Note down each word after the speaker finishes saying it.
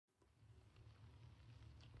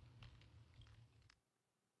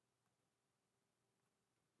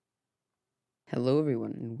Hello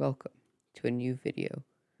everyone and welcome to a new video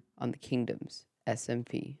on the Kingdom's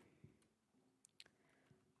SMP.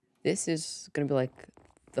 This is going to be like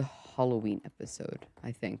the Halloween episode,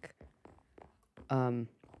 I think. So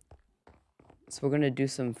we're going to do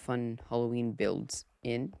some fun Halloween builds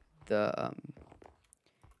in the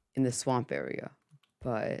swamp area.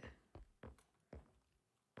 But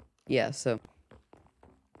yeah, so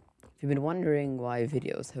if you've been wondering why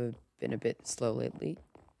videos have been a bit slow lately,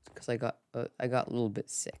 it's because I got a little bit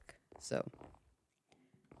sick. So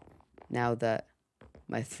now that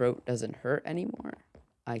my throat doesn't hurt anymore,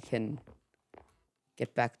 I can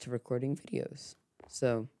get back to recording videos.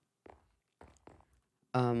 So,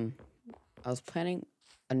 I was planning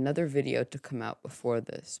another video to come out before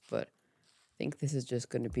this, but I think this is just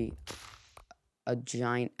going to be a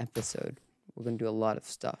giant episode. We're going to do a lot of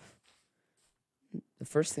stuff. The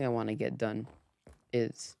first thing I want to get done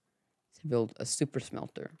is to build a super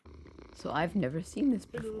smelter. So I've never seen this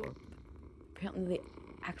before. Apparently they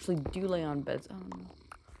actually do lay on beds. Oh no,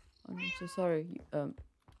 I'm so sorry. Come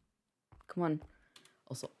on.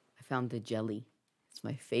 Also, I found the jelly. It's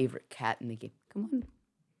my favorite cat in the game. Come on.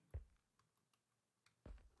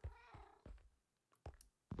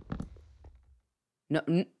 No.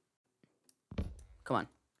 Come on.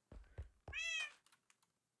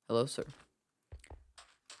 Hello, sir.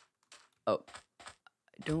 Oh,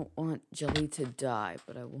 I don't want Jelly to die,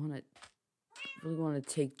 but I really want to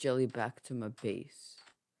take Jelly back to my base.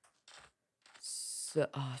 So,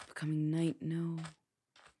 it's becoming night. No.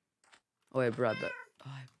 Oh, I brought that.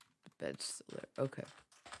 Oh, the bed's still there. Okay.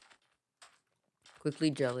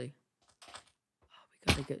 Quickly, Jelly. Oh,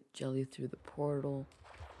 we gotta get Jelly through the portal.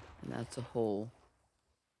 And that's a whole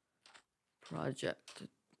project.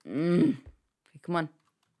 Okay, come on.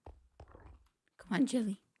 Come on,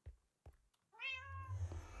 Jelly.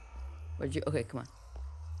 Where'd you? Okay, come on.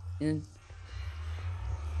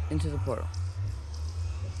 Into the portal.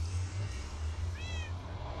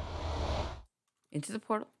 Into the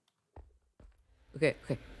portal. Okay.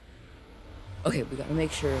 Okay, we gotta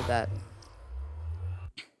make sure that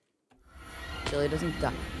Jelly doesn't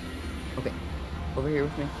die. Okay, over here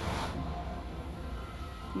with me.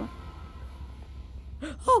 Come on.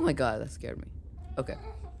 Oh my god, that scared me. Okay.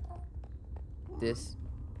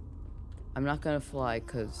 I'm not gonna fly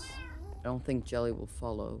because I don't think Jelly will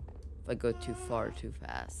follow if I go too far too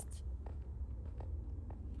fast.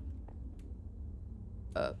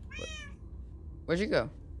 What? Where'd you go?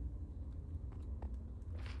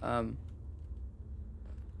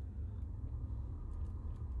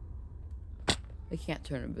 They can't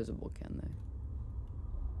turn invisible, can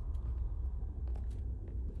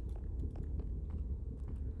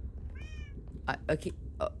they? Okay.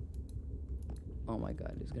 Oh my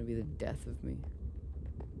god, it's gonna be the death of me.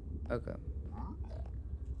 Okay.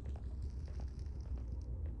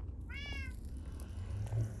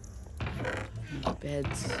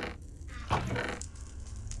 Beds.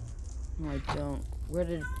 No, I don't. Where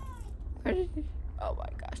did it? Oh my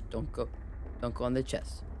gosh, don't go on the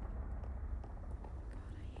chest. God,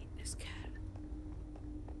 I hate this cat.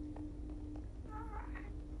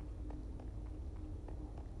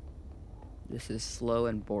 This is slow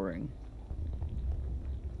and boring.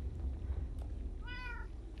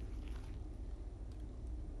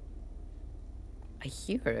 I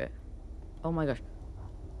hear it. Oh my gosh.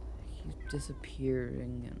 He's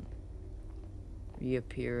disappearing and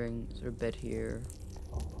reappearing. Is there a bed here?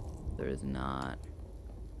 There is not.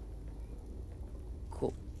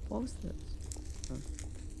 Cool. What was this? Huh.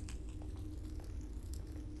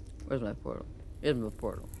 Where's my portal? Here's my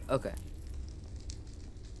portal. Okay.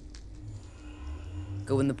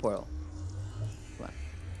 Go in the portal. Come on.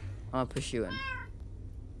 I'm gonna push you in.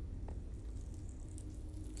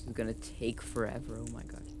 This is gonna take forever. Oh my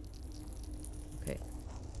god. Okay.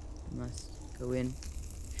 I must go in.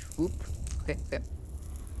 Whoop. Okay. Then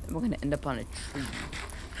we're gonna end up on a tree.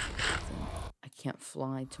 I can't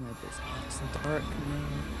fly to my base. Oh, it's dark now.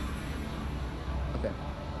 Okay.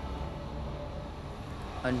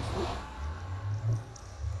 Unshoot.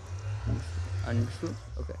 Unshoot.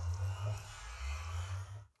 Okay.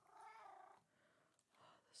 Oh,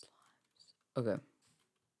 the slimes. Okay.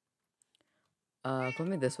 Put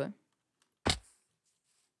me this way.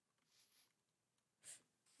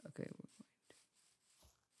 Okay.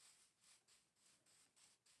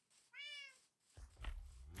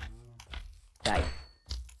 Die.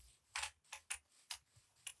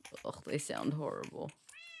 Ugh, they sound horrible.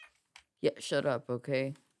 Yeah, shut up,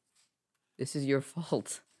 okay? This is your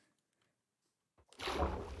fault.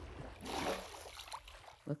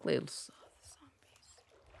 Luckily, I saw the zombies.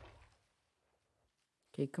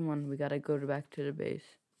 Okay, come on. We gotta go back to the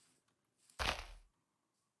base.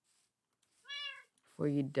 before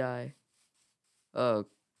you die. Oh,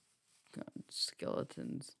 God,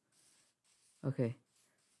 skeletons. Okay.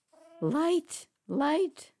 Light!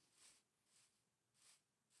 Light!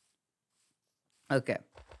 Okay.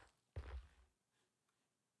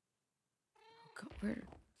 God, where?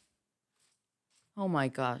 Oh my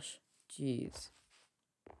gosh. Jeez.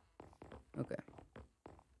 Okay.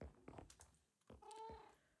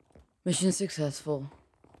 Mission successful.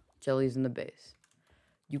 Jelly's in the base.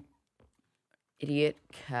 You idiot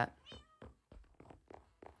cat.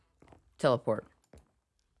 Teleport.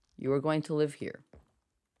 You are going to live here.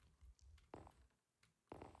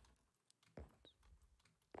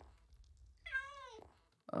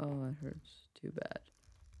 Oh, that hurts. Too bad.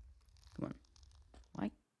 Come on.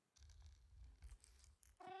 Why?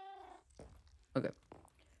 Okay.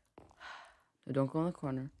 Now don't go in the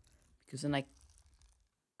corner. Because then I...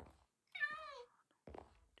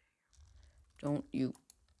 Don't you...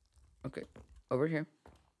 Okay. Over here.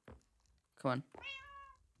 Come on.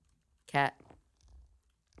 Cat.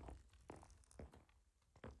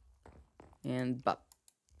 And bop.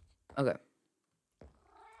 Okay.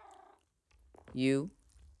 You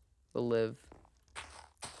will live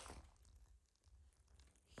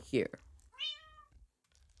here.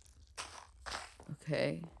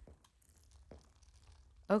 Okay.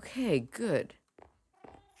 Okay, good.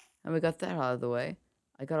 And we got that out of the way.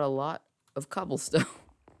 I got a lot of cobblestone.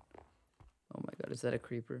 Oh my god, is that a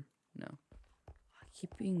creeper? No. I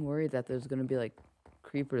keep being worried that there's gonna be like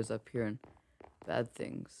creepers up here and bad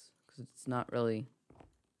things. Because it's not really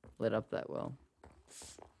lit up that well.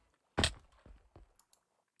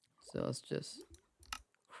 So let's just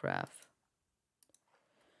craft.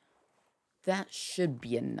 That should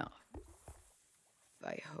be enough.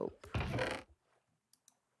 I hope.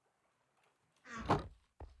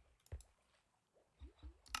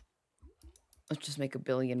 Let's just make 1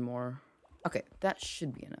 billion more. Okay, that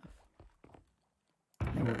should be enough.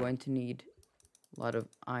 And we're going to need a lot of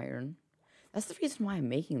iron. That's the reason why I'm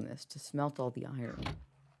making this, to smelt all the iron.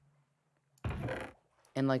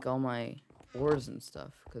 And like all my ores and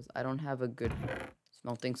stuff, because I don't have a good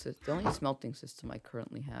smelting system. The only smelting system I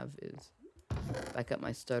currently have is back at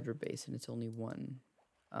my starter base, and it's only one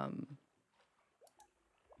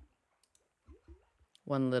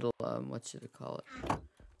little, what should I call it?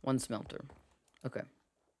 One smelter. Okay.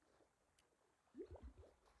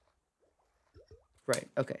 Right,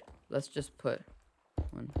 okay. Let's just put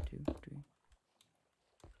 1, 2, 3,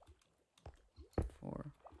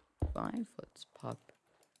 4, 5. Let's pop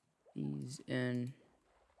these in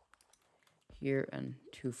here and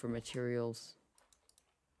 2 for materials.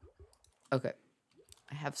 Okay.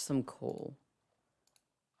 I have some coal.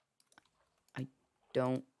 I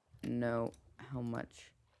don't know how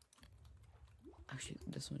much. Actually,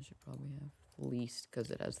 this one should probably have least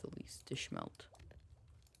because it has the least to smelt.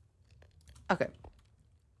 Okay.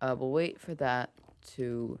 We'll wait for that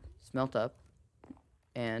to smelt up.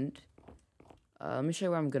 And let me show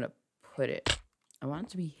you where I'm going to put it. I want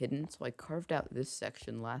it to be hidden, so I carved out this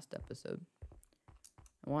section last episode.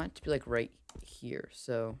 I want it to be like right here,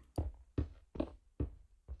 so I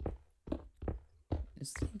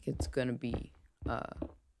think it's going to be,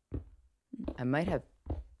 I might have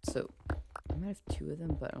 2 of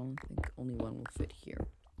them, but I don't think only one will fit here.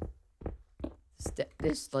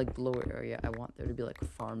 This like lower area, I want there to be like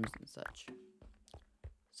farms and such.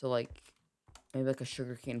 So like maybe like a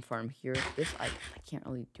sugarcane farm here. This I can't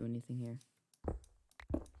really do anything here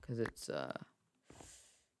because it's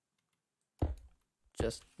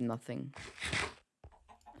just nothing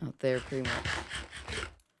out there pretty much.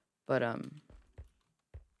 But I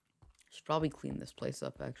should probably clean this place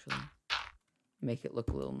up actually, make it look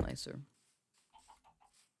a little nicer.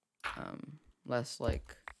 Less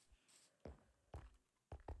like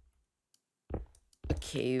a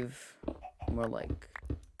cave, more like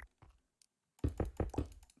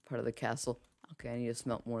part of the castle. Okay, I need to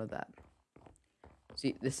smelt more of that.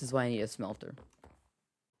 See, this is why I need a smelter.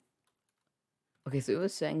 Okay, so it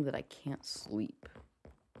was saying that I can't sleep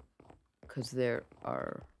because there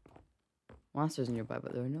are monsters nearby,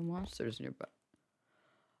 but there are no monsters nearby.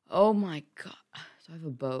 Oh my god. So I have a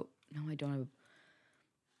boat. No, I don't have a...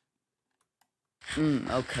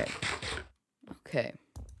 Okay. Okay.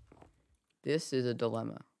 This is a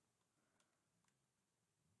dilemma.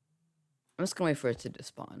 I'm just gonna wait for it to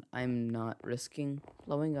despawn. I'm not risking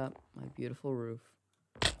blowing up my beautiful roof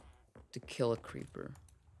to kill a creeper.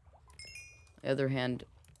 On the other hand,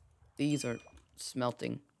 these are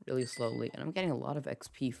smelting really slowly, and I'm getting a lot of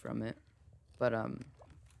XP from it. But,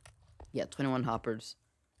 yeah, 21 hoppers.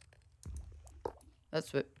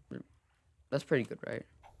 That's pretty good, right?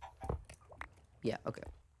 Yeah, okay.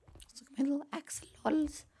 Let's look My little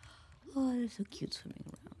axolotls. Oh, they're so cute swimming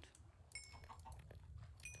around.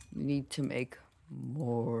 We need to make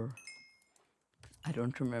more. I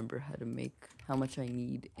don't remember how much I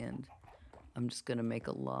need, and I'm just gonna make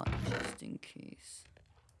a lot just in case.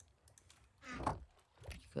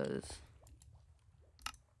 Because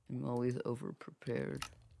I'm always over prepared.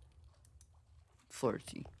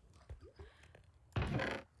 40.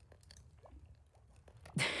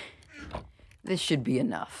 This should be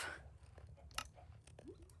enough.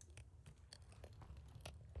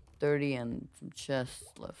 30 and some chests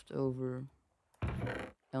left over.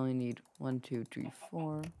 I only need 1, 2, 3,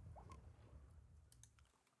 4.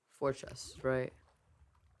 4 chests, right?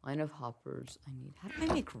 Line of hoppers. I need. How do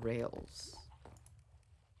I make rails?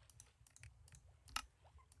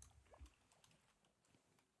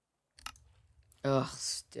 Ugh,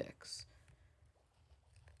 sticks.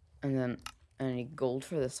 And then I need gold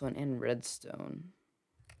for this one and redstone.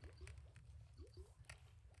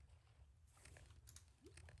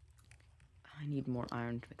 I need more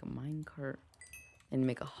iron to make a minecart. And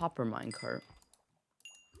make a hopper minecart.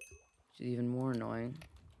 Which is even more annoying.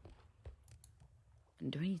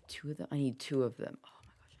 And do I need 2 of them? I need 2 of them. Oh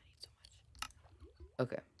my gosh, I need so much.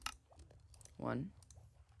 Okay. 1.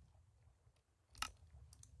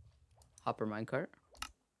 Hopper minecart.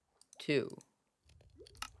 2.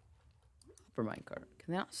 Hopper minecart.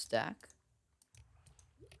 Can they not stack?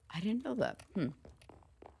 I didn't know that.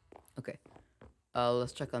 Okay.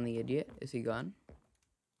 Let's check on the idiot. Is he gone?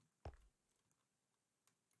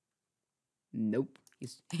 Nope.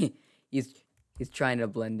 He's trying to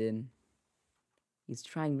blend in. He's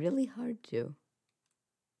trying really hard to.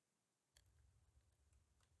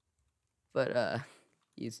 But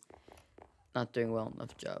he's not doing well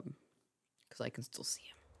enough job. Because I can still see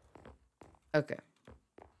him. Okay.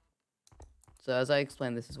 So as I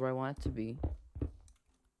explained, this is where I want it to be.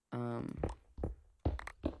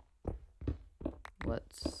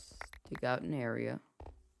 Let's dig out an area.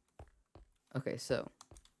 Okay, so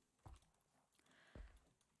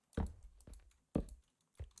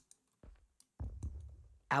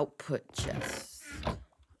output chests,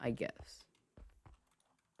 I guess.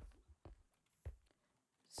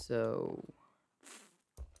 So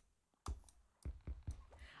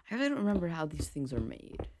I really don't remember how these things are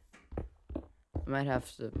made. I might have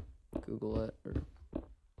to Google it or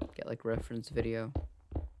get like reference video.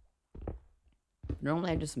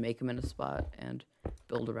 Normally I just make them in a spot and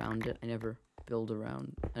build around it. I never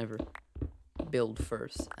build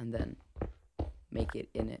first and then make it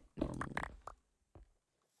in it normally.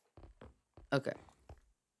 Okay.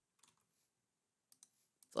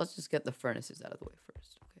 So let's just get the furnaces out of the way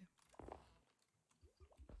first, okay?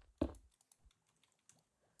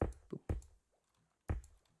 Boop.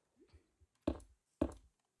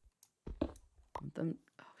 Them,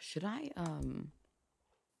 oh, should I,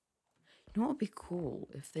 you know what would be cool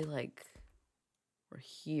if they, like, were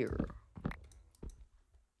here?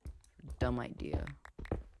 Dumb idea.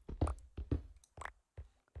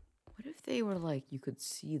 What if they were, like, you could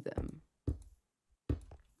see them?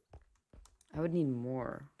 I would need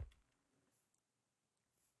more.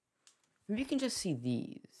 Maybe you can just see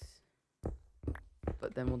these.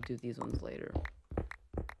 But then we'll do these ones later.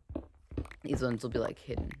 These ones will be, like,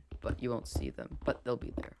 hidden, but you won't see them. But they'll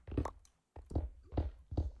be there.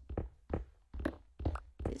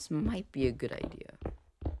 This might be a good idea.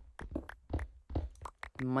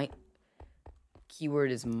 Might.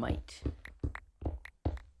 Keyword is might. Oh,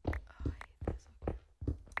 I hate this.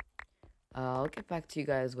 I'll get back to you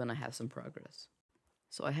guys when I have some progress.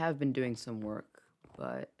 So I have been doing some work,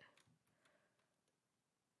 but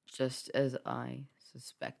just as I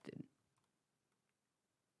suspected,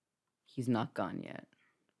 he's not gone yet.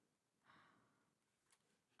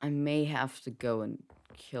 I may have to go and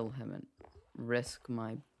kill him and risk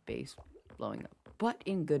my base blowing up. But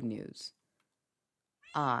in good news,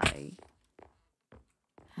 I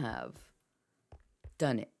have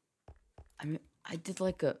done it. I mean, I did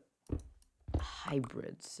like a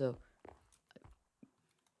hybrid, so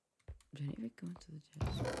did I even go into the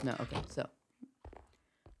chest? No, okay, so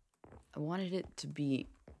I wanted it to be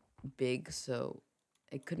big so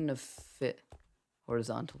it couldn't have fit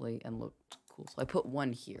horizontally and looked cool. So I put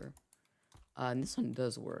one here. And this one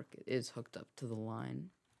does work. It is hooked up to the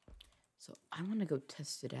line. So I want to go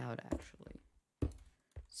test it out, actually.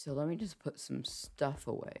 So let me just put some stuff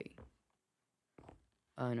away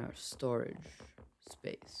in our storage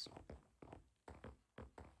space.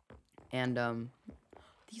 And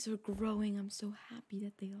these are growing. I'm so happy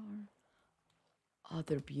that they are. Oh,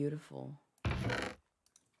 they're beautiful.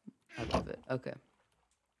 I love it. Okay.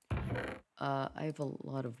 I have a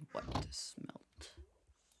lot of what to smelt.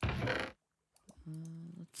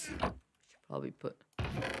 Let's see. Should probably put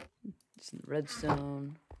this in the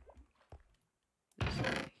redstone. This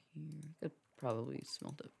right here. Could probably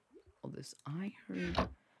smelt up all this iron.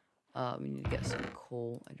 We need to get some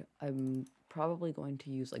coal. I'm probably going to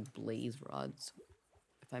use like blaze rods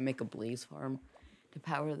if I make a blaze farm to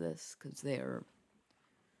power this, because they are,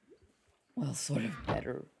 well, sort of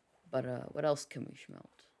better. But what else can we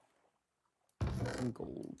smelt? Some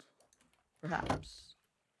gold, perhaps.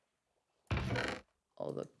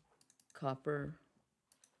 All the copper.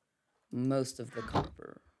 Most of the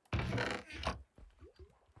copper.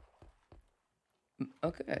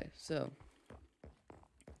 Okay, so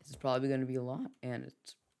this is probably going to be a lot, and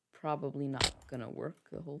it's probably not going to work,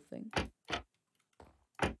 the whole thing. I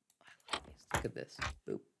love these. Look at this.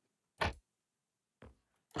 Boop.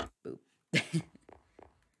 Boop.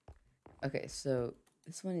 Okay, so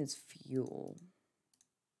this one is fuel.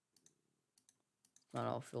 Not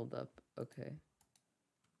all filled up. Okay.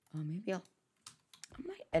 Maybe I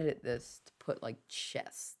might edit this to put like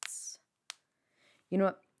chests. You know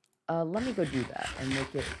what? Let me go do that and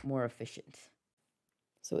make it more efficient.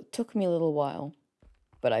 So it took me a little while,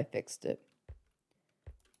 but I fixed it.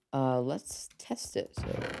 Let's test it. So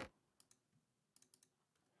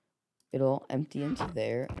it'll empty into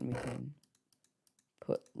there, and we can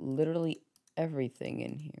put literally everything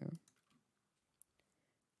in here.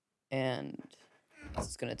 And this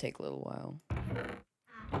is gonna take a little while.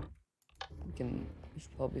 We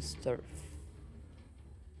should probably start.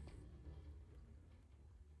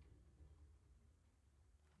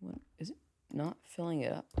 What is it? Not filling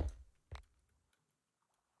it up?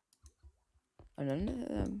 Oh, none of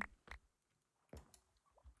them.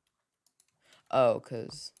 Oh,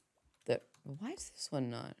 because that. Why is this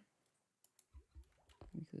one not?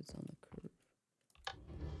 Because it's on the curve.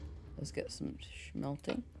 Let's get some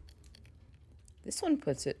smelting. This one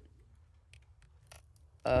puts it.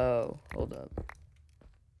 Oh, hold up.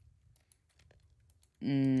 Why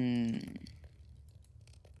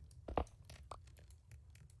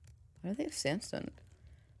do they have sandstone?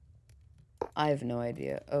 I have no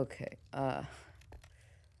idea. Okay,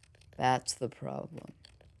 that's the problem.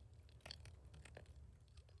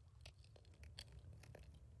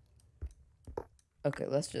 Okay,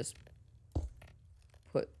 let's just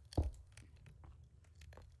put.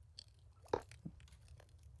 Do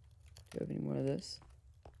you have any more of this?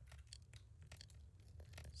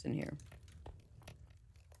 It's in here.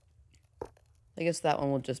 I guess that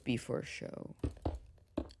one will just be for show.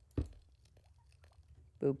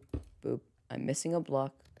 Boop, boop. I'm missing a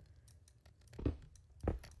block.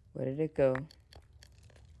 Where did it go?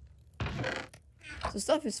 So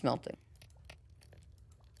stuff is smelting.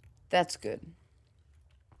 That's good.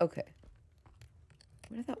 Okay.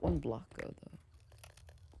 Where did that one block go, though?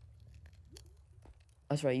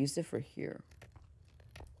 That's right, I used it for here.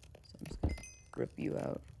 So I'm just gonna rip you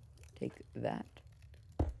out. Take that.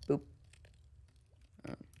 Boop.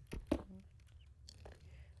 Got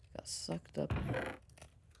sucked up.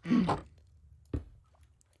 We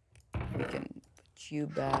can put you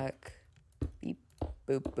back. Beep,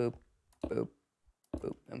 boop, boop, boop,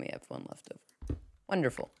 boop. And we have one left over.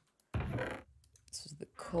 Wonderful. This was the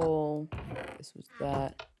coal. This was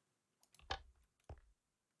that.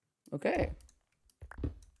 Okay.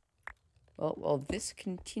 Well, while this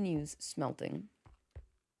continues smelting,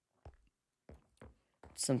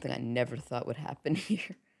 something I never thought would happen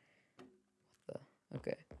here. What the?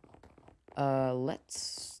 Okay. Let's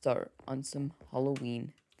start on some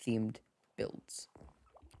Halloween-themed builds.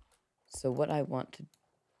 So what I want to...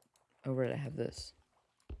 Oh, where did I have this?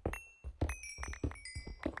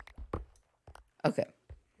 Okay.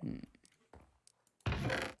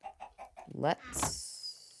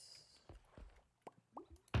 Let's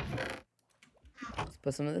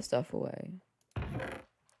put some of this stuff away.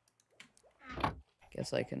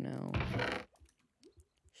 Guess I can now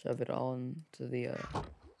shove it all into the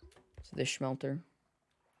smelter.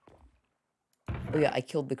 Oh yeah, I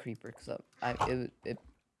killed the creeper because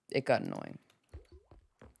it got annoying.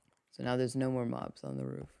 So now there's no more mobs on the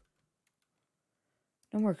roof.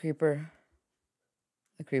 No more creeper.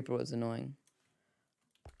 The creeper was annoying.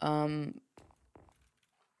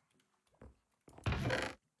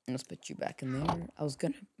 Let's put you back in there. I was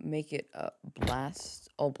gonna make it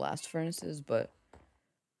all blast furnaces, but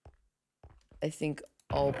I think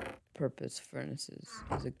all-purpose furnaces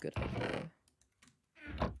is a good idea.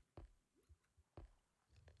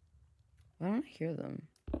 Why don't I hear them?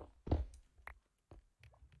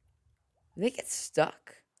 They get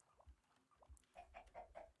stuck.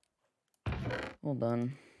 Hold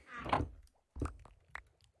on.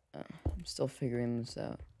 I'm still figuring this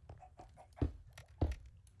out.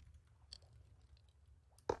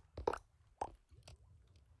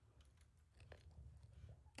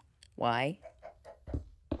 Why? Do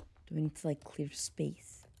we need to, like, clear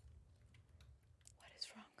space? What is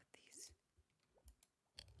wrong with these?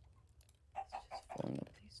 It's just filling up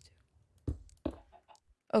these two.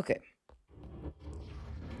 Okay.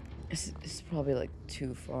 This is probably, like,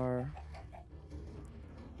 too far.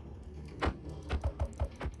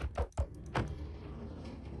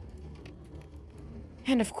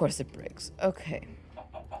 And of course it breaks. Okay.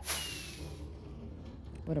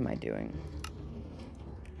 What am I doing?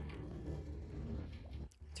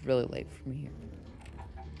 It's really late for me here.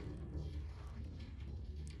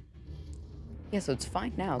 Yeah, so it's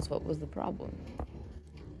fine now, so what was the problem?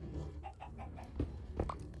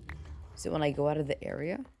 Is it when I go out of the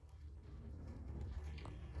area?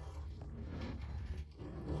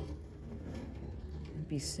 It'd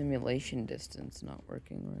be simulation distance not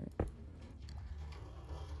working right.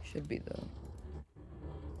 Should be though.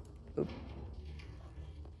 Oop.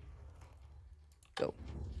 Go.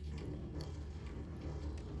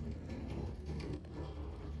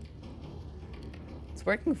 It's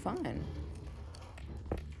working fine.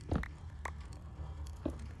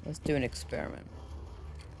 Let's do an experiment.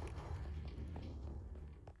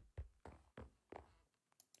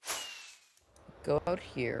 Go out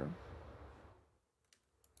here.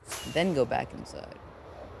 Then go back inside.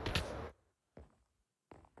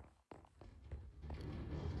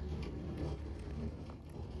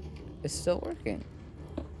 It's still working.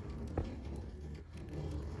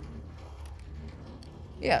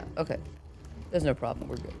 Yeah, okay. There's no problem.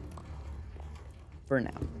 We're good. For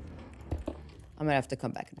now. I'm gonna have to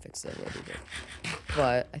come back and fix it a little bit.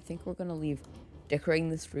 But I think we're gonna leave decorating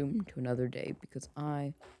this room to another day because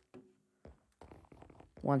I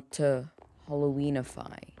want to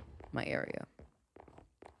Halloweenify my area.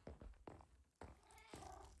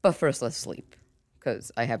 But first, let's sleep.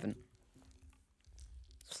 Because I haven't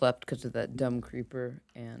slept because of that dumb creeper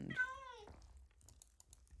and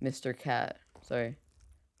Mr. Cat. Sorry.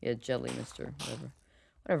 Yeah, Jelly Mr. Whatever.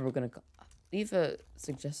 Whatever we're gonna call. Leave a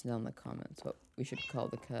suggestion down in the comments what we should call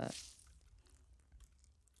the cat.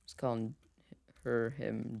 Just calling her,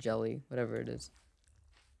 him, Jelly, whatever it is.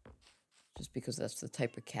 Just because that's the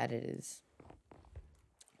type of cat it is.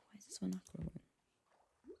 Why is this one not growing?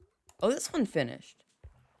 Oh, this one finished.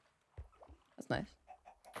 That's nice.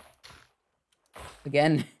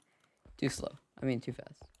 Again, too slow. I mean, too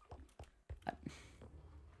fast.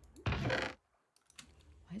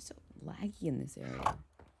 Why is it so laggy in this area?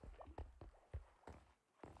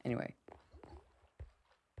 Anyway.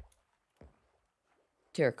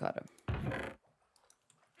 Terracotta.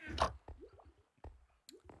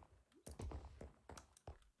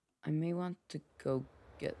 I may want to go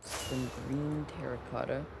get some green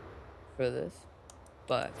terracotta for this,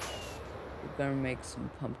 but we're gonna make some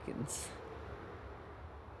pumpkins.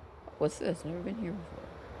 What's this? Never been here before.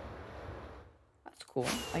 That's cool.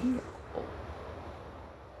 I can get coal.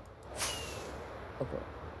 Okay.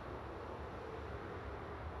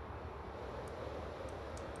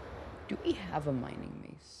 Do we have a mining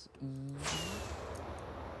mace?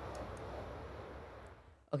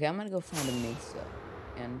 Okay, I'm gonna go find a mesa,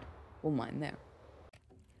 and we'll mine there.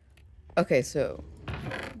 Okay, so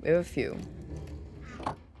we have a few.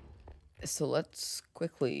 So let's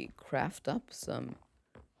quickly craft up some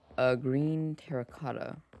green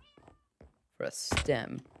terracotta for a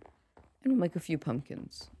stem, and we'll make a few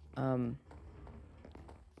pumpkins.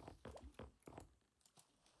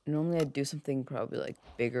 Normally I'd do something probably like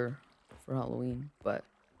bigger for Halloween, but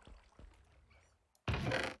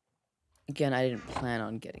again, I didn't plan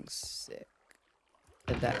on getting sick.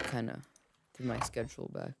 And that kind of threw my schedule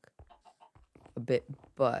back a bit,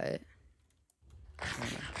 but I'm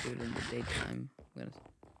gonna do it in the daytime. I'm gonna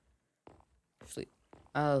sleep.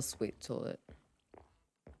 I'll just wait till it.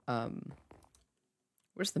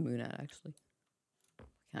 Where's the moon at actually?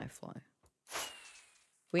 Can I fly?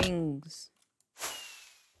 Wings.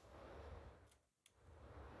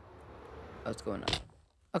 Oh, it's going up.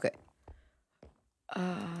 Okay.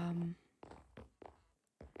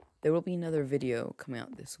 There will be another video coming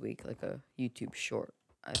out this week, like a YouTube short.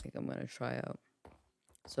 I think I'm gonna try out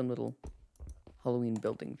some little Halloween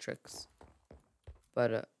building tricks.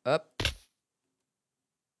 But, I've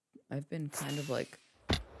been kind of like,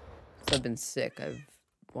 since I've been sick, I've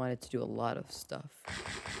wanted to do a lot of stuff,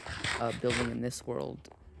 building in this world.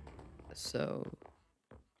 So,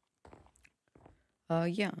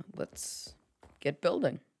 yeah, let's get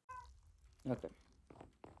building. Okay.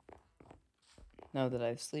 Now that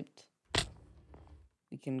I've slept,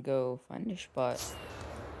 we can go find a spot.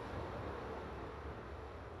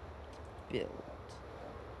 Build.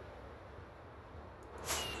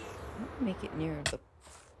 I'm gonna make it near the...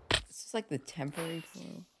 This is like the temporary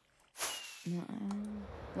portal.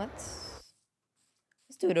 let's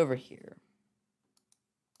do it over here.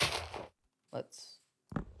 Let's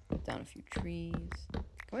put down a few trees. Can't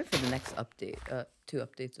wait for the next update. 2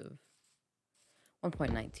 updates of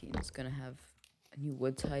 1.19. It's gonna have a new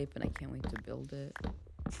wood type, and I can't wait to build it.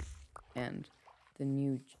 And the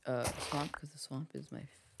new swamp, because the swamp is one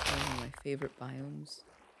of my favorite biomes.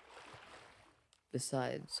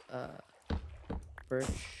 Besides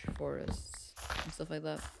birch forests and stuff like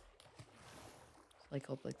that. It's like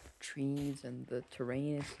all the trees, and the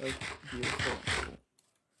terrain is so beautiful and cool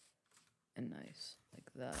and nice, like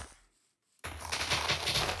that.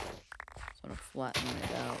 Just want to flatten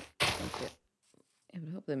it out. Make it. I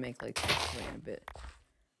would hope they make like the terrain a bit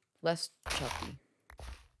less choppy.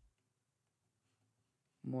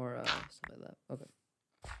 More stuff like that. Okay.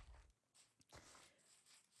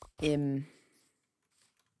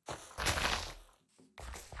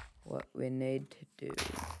 What we need to do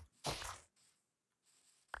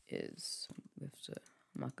is we have to.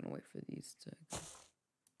 I'm not gonna wait for these to go.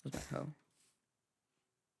 Where's my hoe?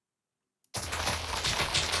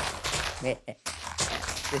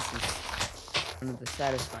 This is one of the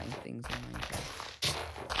satisfying things in Minecraft.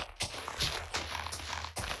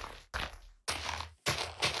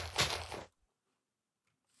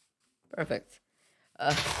 Perfect.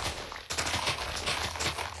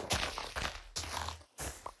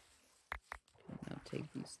 Now take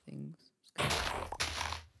these things.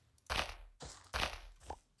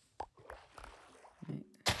 Right.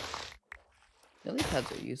 The lily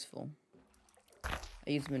pads are useful. I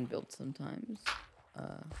use them in builds sometimes.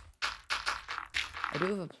 I do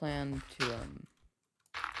have a plan to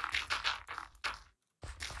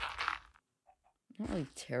not really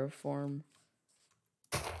terraform,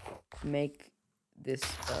 make this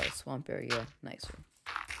swamp area nicer.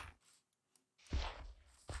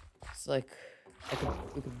 It's like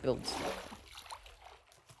we could build stuff.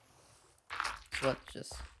 So let's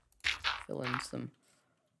just fill in some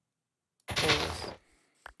holes.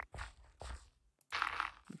 I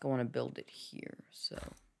think I want to build it here, so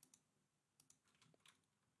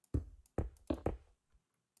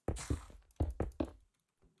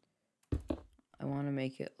I want to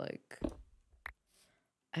make it like,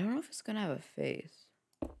 I don't know if it's gonna have a face.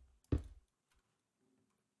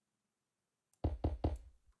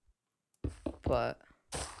 But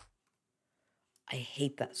I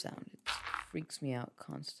hate that sound. It freaks me out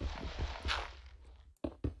constantly.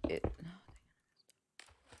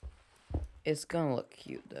 It's gonna look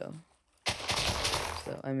cute though.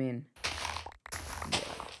 So I mean, yeah.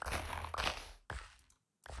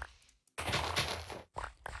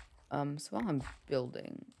 So while I'm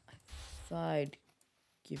building, I thought I'd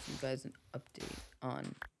give you guys an update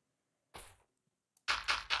on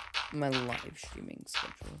my live streaming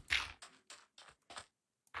schedule.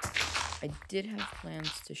 I did have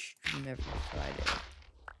plans to stream every Friday,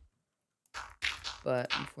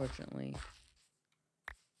 but unfortunately,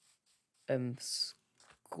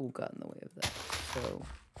 school got in the way of that. So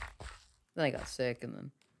then I got sick, and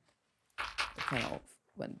then it kind of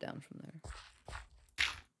went down from there.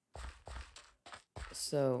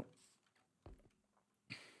 So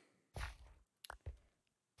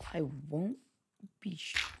I won't be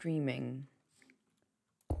streaming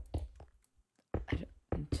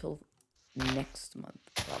until next month,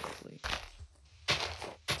 probably.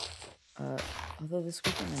 Although this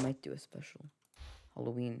weekend I might do a special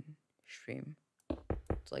Halloween stream.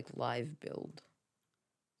 It's like live build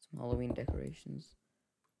some Halloween decorations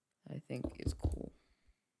that I think is cool.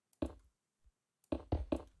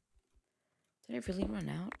 Did I really run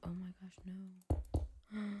out? Oh my gosh, no.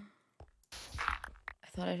 I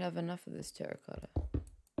thought I'd have enough of this terracotta.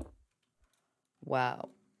 Wow.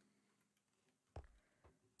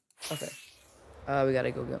 Okay. We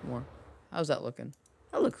gotta go get more. How's that looking?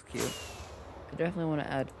 That looks cute. I definitely want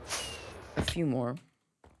to add a few more.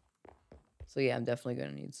 So yeah, I'm definitely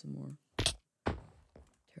gonna need some more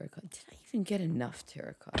terracotta. Did I even get enough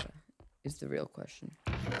terracotta? Is the real question.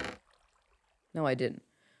 No, I didn't.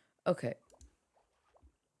 Okay.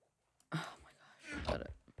 Oh my gosh, got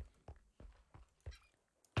it.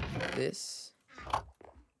 This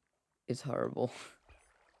is horrible.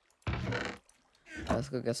 Let's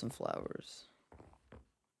go get some flowers.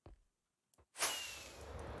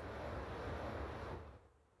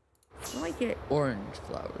 How do I get orange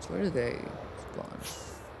flowers? Where do they spawn?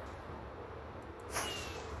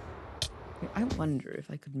 I wonder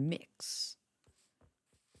if I could mix.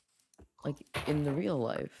 Like in the real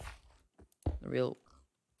life.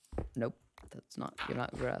 Nope, that's not, you're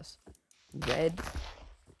not grass. Red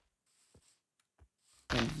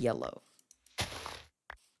and yellow. Let's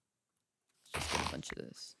just get a bunch of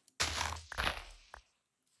this.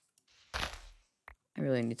 I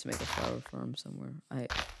really need to make a flower farm somewhere. I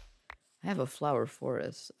have a flower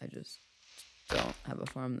forest. I just don't have a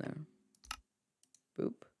farm there.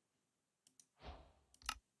 Boop.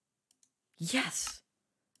 Yes!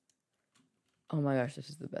 Oh my gosh, this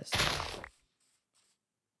is the best.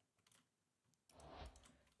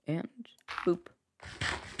 And boop.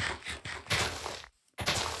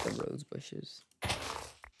 The rose bushes.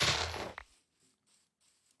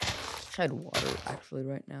 I had water actually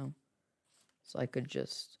right now, so I could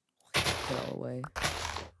just put it all away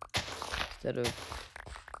instead of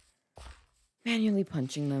manually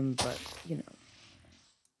punching them, but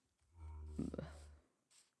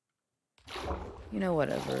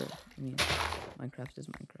whatever. I mean, Minecraft is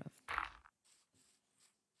Minecraft.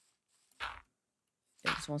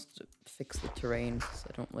 It just wants to fix the terrain because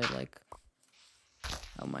I don't really like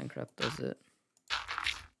how Minecraft does it.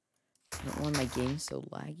 I don't want my game so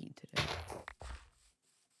laggy today.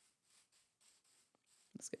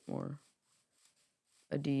 Let's get more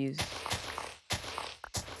IDs.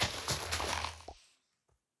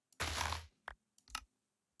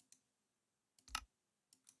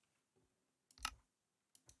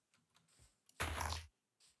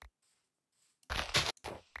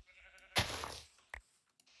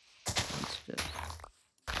 Let's just...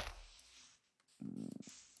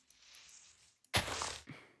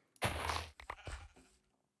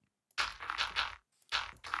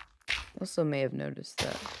 Also may have noticed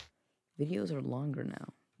that videos are longer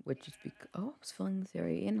now, which is because... Oh, I was filling this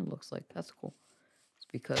area in, it looks like. That's cool. It's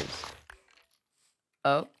because...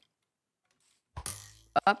 Oh.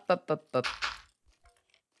 Up.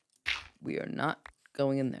 We are not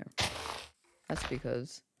going in there. That's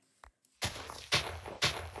because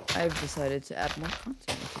I've decided to add more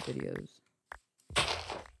content into videos.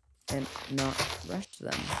 And not rush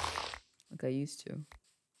them like I used to.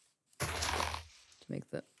 To make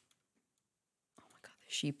the... Oh my god,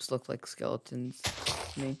 the sheeps look like skeletons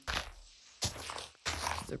to me.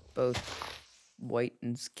 They're both white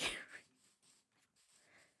and scary.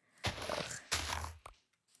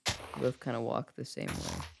 Both kind of walk the same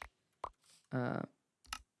way.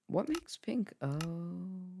 What makes pink? Oh.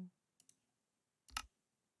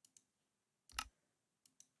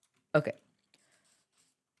 Okay.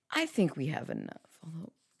 I think we have enough,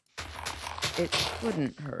 although it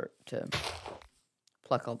wouldn't hurt to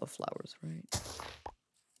pluck all the flowers, right?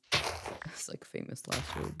 It's like famous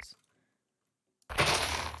last words.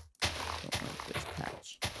 Don't like this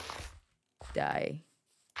patch. Die.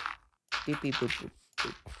 Beep, beep, boop, boop,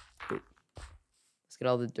 boop, boop. Let's get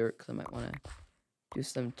all the dirt, because I might want to do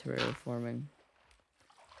some terraforming.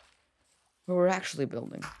 Where we're actually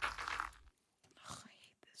building. Ugh, I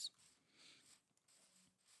hate this.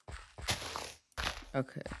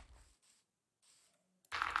 Okay.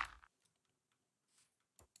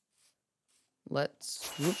 Let's...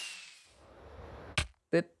 Whoop.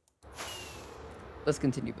 Bip. Let's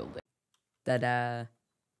continue building. Ta-da.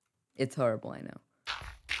 It's horrible, I know.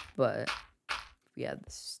 But if we add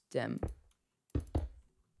the stem...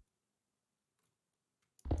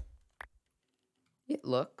 It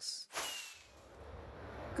looks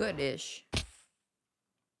good-ish.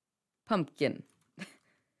 Pumpkin.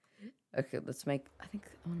 Okay, let's make... I think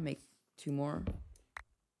I want to make 2 more.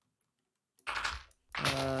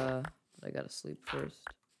 But I gotta sleep first.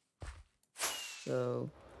 So,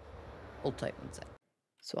 hold tight one sec.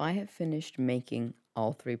 So I have finished making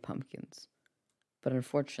all 3 pumpkins. But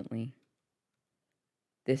unfortunately,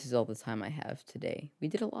 this is all the time I have today. We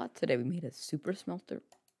did a lot today. We made a super smelter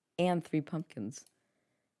and 3 pumpkins.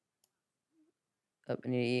 Up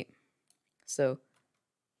and eat. So,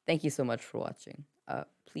 thank you so much for watching.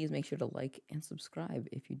 Please make sure to like and subscribe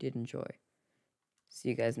if you did enjoy. See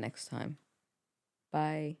you guys next time.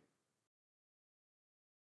 Bye.